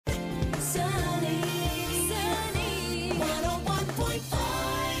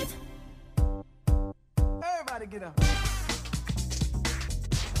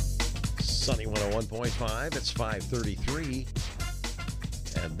Sunny 101.5, it's 5:33,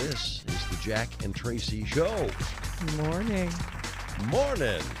 and this is the Jack and Tracy Show. Morning.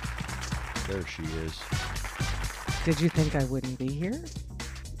 Morning. There she is. Did you think I wouldn't be here?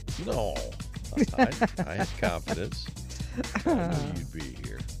 No, I had confidence. I knew you'd be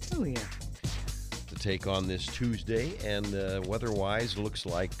here. Oh, yeah. To take on this Tuesday, and weather-wise, looks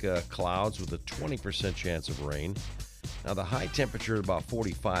like clouds with a 20% chance of rain. Now, the high temperature is about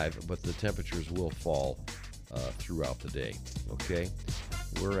 45, but the temperatures will fall throughout the day, okay?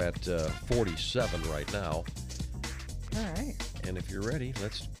 We're at 47 right now. All right. And if you're ready,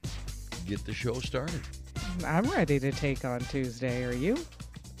 let's get the show started. I'm ready to take on Tuesday. Are you?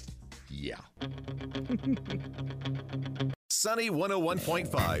 Yeah. Sunny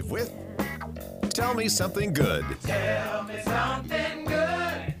 101.5 with Tell Me Something Good. Tell me something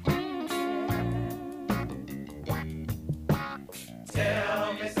good.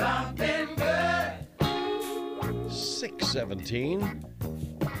 Tell me something good. 6:17.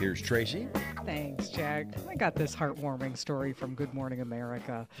 Here's Tracy. Thanks, Jack. I got this heartwarming story from Good Morning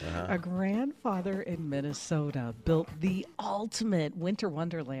America. Uh-huh. A grandfather in Minnesota built the ultimate winter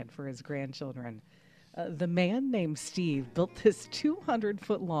wonderland for his grandchildren. The man named Steve built this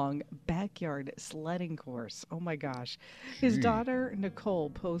 200-foot-long backyard sledding course. Oh, my gosh. His daughter, Nicole,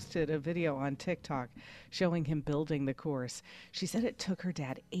 posted a video on TikTok showing him building the course. She said it took her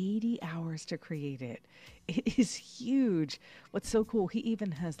dad 80 hours to create it. It is huge. What's so cool, he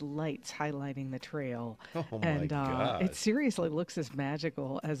even has lights highlighting the trail. Oh, my and God. it seriously looks as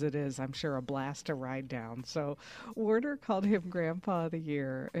magical as it is, I'm sure, a blast to ride down. So Warner called him Grandpa of the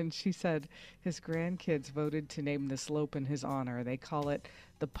Year, and she said his grandkids voted to name the slope in his honor. They call it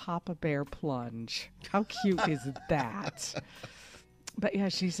the Papa Bear Plunge. How cute is that? But yeah,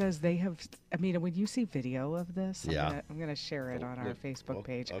 she says they have, I mean, when you see video of this, Yeah. I'm gonna share it on our Facebook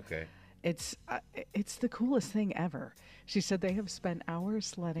page. Okay. It's the coolest thing ever. She said they have spent hours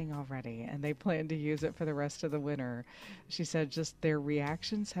sledding already, and they plan to use it for the rest of the winter. She said just their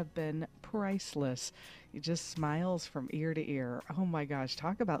reactions have been priceless. It just smiles from ear to ear. Oh my gosh,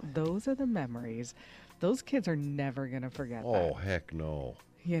 talk about those are the memories. Those kids are never going to forget Oh, that. heck no.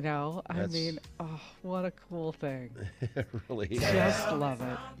 You know, I That's- mean, oh, what a cool thing. It really is. Just love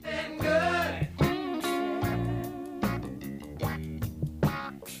it. Something good.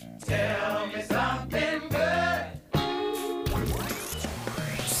 Tell me something good.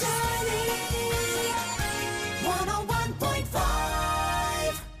 Sunny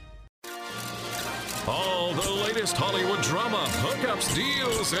 101.5. All the latest Hollywood drama, hookups,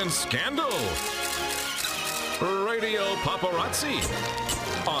 deals, and scandal. Radio Paparazzi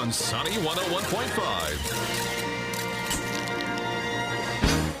on Sunny 101.5.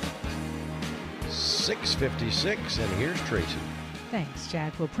 6:56, and here's Tracy. Thanks,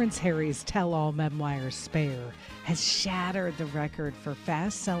 Jack. Well, Prince Harry's tell-all memoir, Spare, has shattered the record for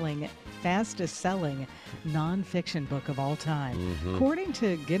fastest-selling nonfiction book of all time. According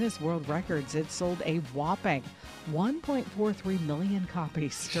to Guinness World Records, it sold a whopping 1.43 million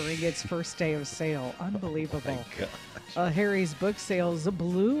copies during its first day of sale. Unbelievable. Harry's book sales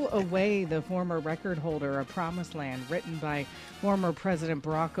blew away the former record holder, A Promised Land, written by former President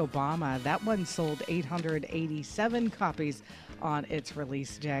Barack Obama. That one sold 887 copies on its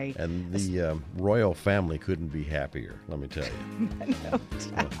release day. And the royal family couldn't be happier, let me tell you. No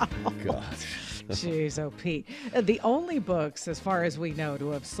doubt. Oh, gosh. Jeez, oh, Pete. The only books, as far as we know, to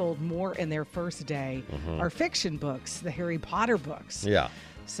have sold more in their first day are fiction books, the Harry Potter books. Yeah.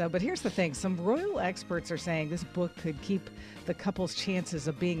 So, but here's the thing. Some royal experts are saying this book could keep the couple's chances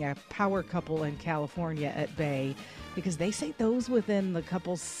of being a power couple in California at bay, because they say those within the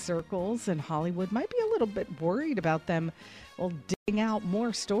couple's circles in Hollywood might be a little bit worried about them, well, digging out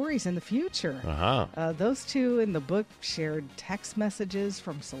more stories in the future. Uh-huh. Those two in the book shared text messages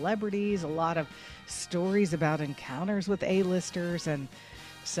from celebrities, a lot of stories about encounters with A-listers, and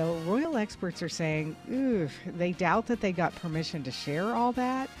so royal experts are saying they doubt that they got permission to share all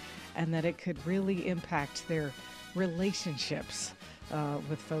that, and that it could really impact their relationships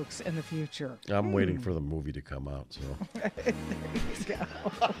with folks in the future. I'm waiting for the movie to come out, so.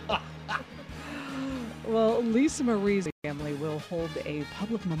 Well, Lisa Marie's family will hold a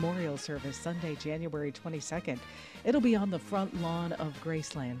public memorial service Sunday, January 22nd. It'll be on the front lawn of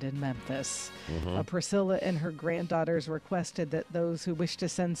Graceland in Memphis. Priscilla and her granddaughters requested that those who wish to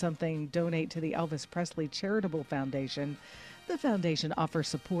send something donate to the Elvis Presley Charitable Foundation. The foundation offers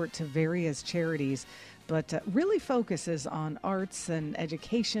support to various charities, but really focuses on arts and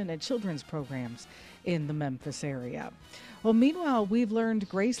education and children's programs in the Memphis area. Well, meanwhile, we've learned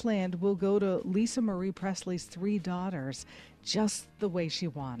Graceland will go to Lisa Marie Presley's 3 daughters just the way she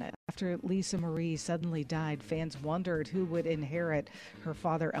wanted. After Lisa Marie suddenly died, fans wondered who would inherit her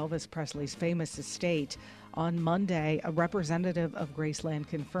father Elvis Presley's famous estate. On Monday, a representative of Graceland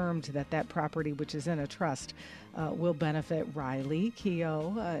confirmed that property, which is in a trust, will benefit Riley,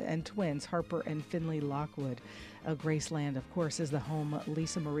 Keough, and twins Harper and Finley Lockwood. Graceland, of course, is the home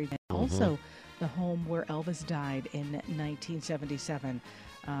Lisa Marie, also the home where Elvis died in 1977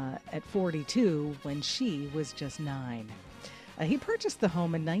 at 42 when she was just 9. He purchased the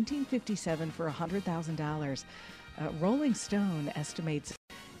home in 1957 for $100,000. Rolling Stone estimates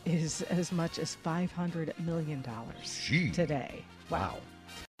is as much as $500 million today. Wow.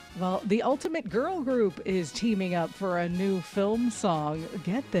 Well, the Ultimate Girl Group is teaming up for a new film song.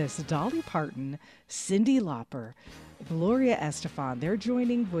 Get this, Dolly Parton, Cyndi Lauper, Gloria Estefan. They're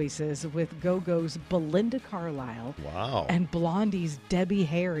joining voices with Go-Go's Belinda Carlisle and Blondie's Debbie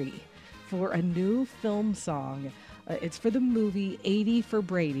Harry for a new film song. It's for the movie 80 for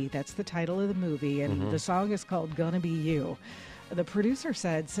Brady. That's the title of the movie, and the song is called Gonna Be You. The producer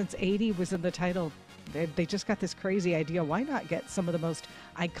said since 80 was in the title, they just got this crazy idea. Why not get some of the most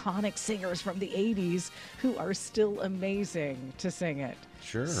iconic singers from the 80s who are still amazing to sing it?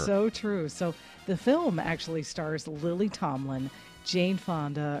 Sure. So true. So the film actually stars Lily Tomlin, Jane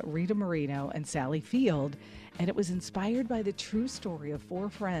Fonda, Rita Moreno, and Sally Field. And it was inspired by the true story of 4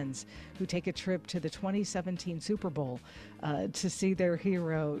 friends who take a trip to the 2017 Super Bowl to see their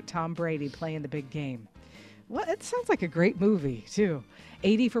hero, Tom Brady, play in the big game. Well, it sounds like a great movie, too.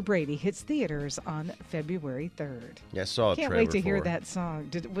 80 for Brady hits theaters on February 3rd. Yeah, I saw a Can't trailer wait to hear for it. that song.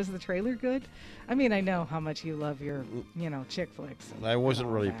 Was the trailer good? I mean, I know how much you love your, chick flicks. I wasn't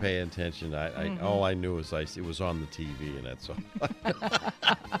all really that. paying attention. All I knew is it was on the TV, and that's all.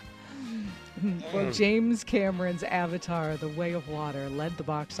 Well, James Cameron's Avatar, The Way of Water, led the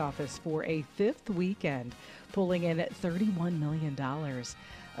box office for a 5th weekend, pulling in at $31 million.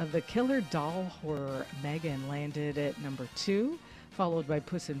 The killer doll horror Megan landed at number 2, followed by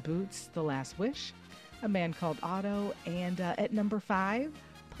Puss in Boots, The Last Wish, A Man Called Otto, and at number 5,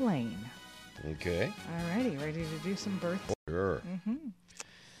 Plane. Okay. All righty, ready to do some birthdays? Sure.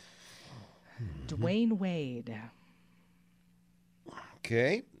 Dwayne Wade.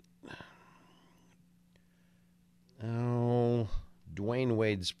 Okay. Oh, Dwayne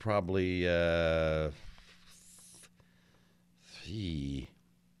Wade's probably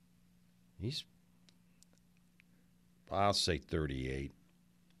I'll say 38.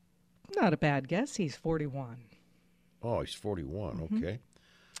 Not a bad guess. He's 41. Oh, he's 41. Okay.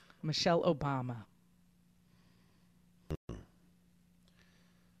 Michelle Obama. Okay,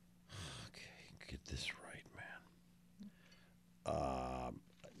 get this right, man.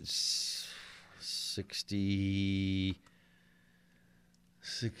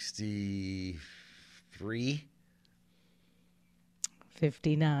 63.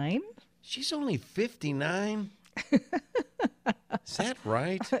 59. She's only 59. Is that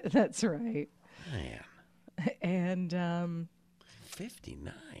right? That's right. Man, And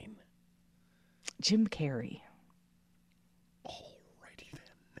 59. Jim Carrey. Alrighty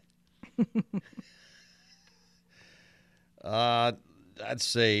then. I'd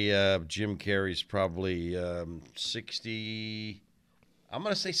say Jim Carrey's probably 60. I'm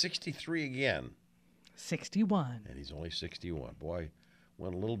going to say 63 again. 61. And he's only 61. Boy,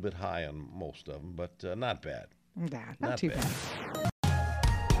 went a little bit high on most of them, but not bad. Nah, not Not too bad. bad.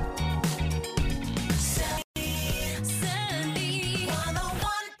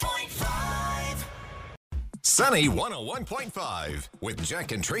 Sunny 101.5 with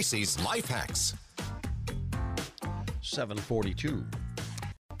Jack and Tracy's Life Hacks. 742.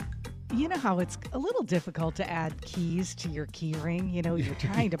 You know how it's a little difficult to add keys to your key ring? You know, you're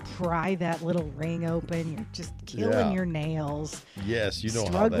trying to pry that little ring open. You're just killing your nails. Yes, you know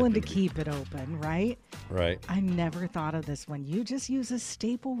struggling how to that can keep it open, right? be. Right. I never thought of this one. You just use a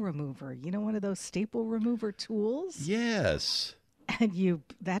staple remover. You know, one of those staple remover tools? Yes. And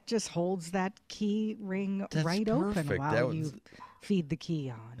that just holds that key ring That's right open perfect. while That was- you feed the key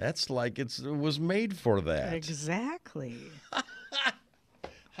on. That's like it was made for that. Exactly.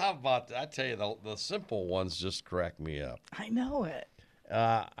 How about that? I tell you, the simple ones just crack me up. I know it.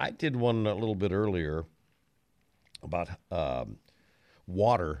 I did one a little bit earlier about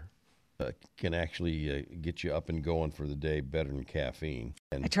water can actually get you up and going for the day better than caffeine.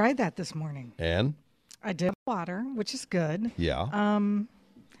 I tried that this morning. And I did water, which is good. yeah, I mean,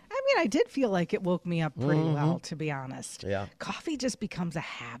 mean, I did feel like it woke me up pretty well, to be honest. Yeah. Coffee just becomes a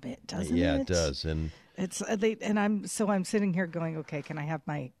habit, doesn't Yeah, it? it does. And It's and I'm sitting here going, okay, can I have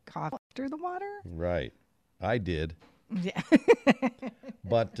my coffee after the water? right, I did. Yeah.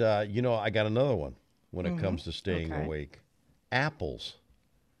 But, I got another one when it comes to staying Okay. awake. Apples.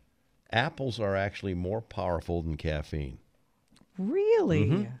 Apples are actually more powerful than caffeine.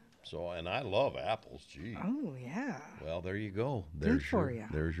 Really? So, and I love apples. Gee. Oh yeah. Well, there you go. for ya.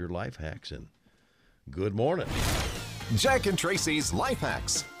 There's your life hacks. And good morning. Jack and Tracy's Life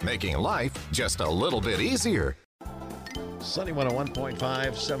Hacks, making life just a little bit easier. Sunny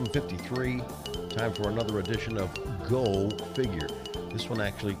 101.5, 753. Time for another edition of Go Figure. This one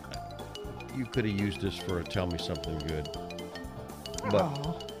actually, you could have used this for a Tell Me Something Good.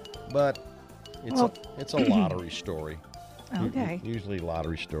 But it's a lottery story. Okay. Usually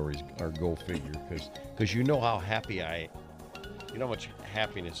lottery stories are Go Figure because you know how happy you know how much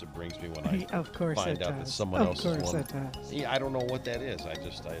happiness it brings me when I Of course find it out does. that someone Of else has course won. it does. Yeah, I don't know what that is.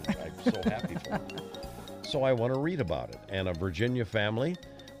 I'm so happy for them. So I want to read about it. And a Virginia family,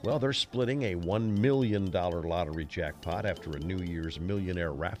 well, they're splitting a $1 million lottery jackpot after a New Year's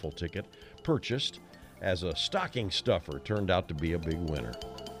millionaire raffle ticket purchased as a stocking stuffer turned out to be a big winner.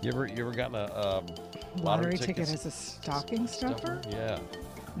 You ever gotten a Lottery ticket as a stocking stuffer? Yeah.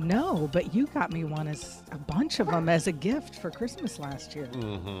 No, but you got me one as a bunch of them as a gift for Christmas last year.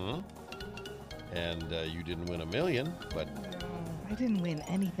 Mm-hmm. And you didn't win $1 million, but I didn't win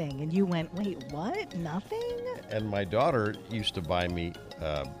anything, and you went, wait, what? Nothing? and my daughter used to buy me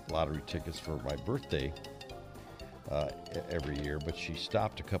lottery tickets for my birthday every year, but she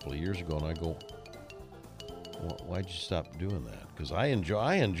stopped a couple of years ago, and I go, why'd you stop doing that? Because I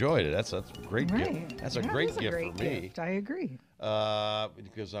enjoyed it. That's a great Right. gift. That's a That great is a gift great for me. gift. I agree.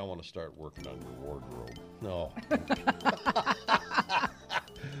 Because I want to start working on your wardrobe. No.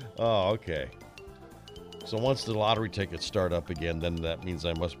 Oh, okay. So once the lottery tickets start up again, then that means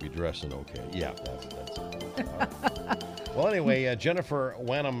I must be dressing okay. Yeah, that's it. All right. Well, anyway, Jennifer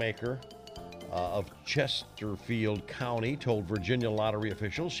Wanamaker of Chesterfield County told Virginia lottery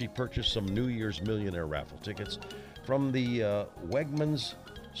officials she purchased some New Year's millionaire raffle tickets from the Wegmans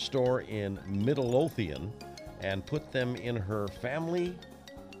store in Midlothian and put them in her family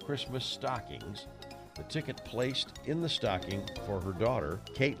Christmas stockings. The ticket placed in the stocking for her daughter,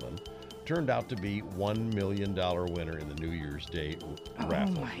 Caitlin, turned out to be $1 million winner in the New Year's Day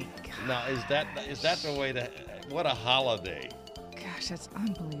raffle. Oh my gosh. Now, is that the way to? What a holiday! Gosh, that's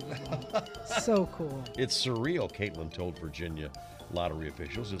unbelievable. So cool. It's surreal, Caitlin told Virginia lottery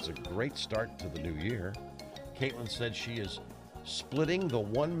officials. It's a great start to the new year. Caitlin said she is splitting the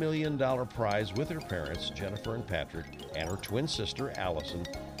 $1 million prize with her parents, Jennifer and Patrick, and her twin sister, Allison.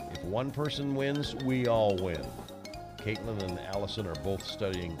 If one person wins, we all win. Caitlin and Allison are both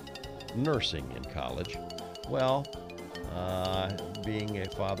studying nursing in college. Well, being a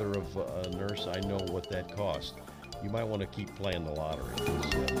father of a nurse, I know what that costs. You might want to keep playing the lottery.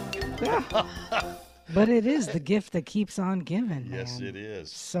 But it is the gift that keeps on giving, man. Yes, it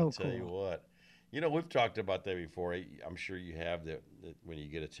is. So I'll tell you cool. what. We've talked about that before. I'm sure you have that when you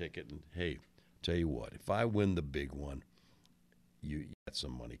get a ticket. And hey, tell you what, if I win the big one, you got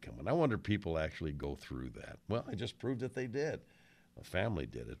some money coming. I wonder if people actually go through that. Well, I just proved that they did. A family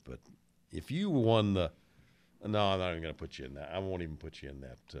did it. But if you won no, I'm not even going to put you in that. I won't even put you in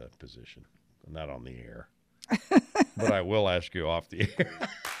that position. I'm not on the air. But I will ask you off the air.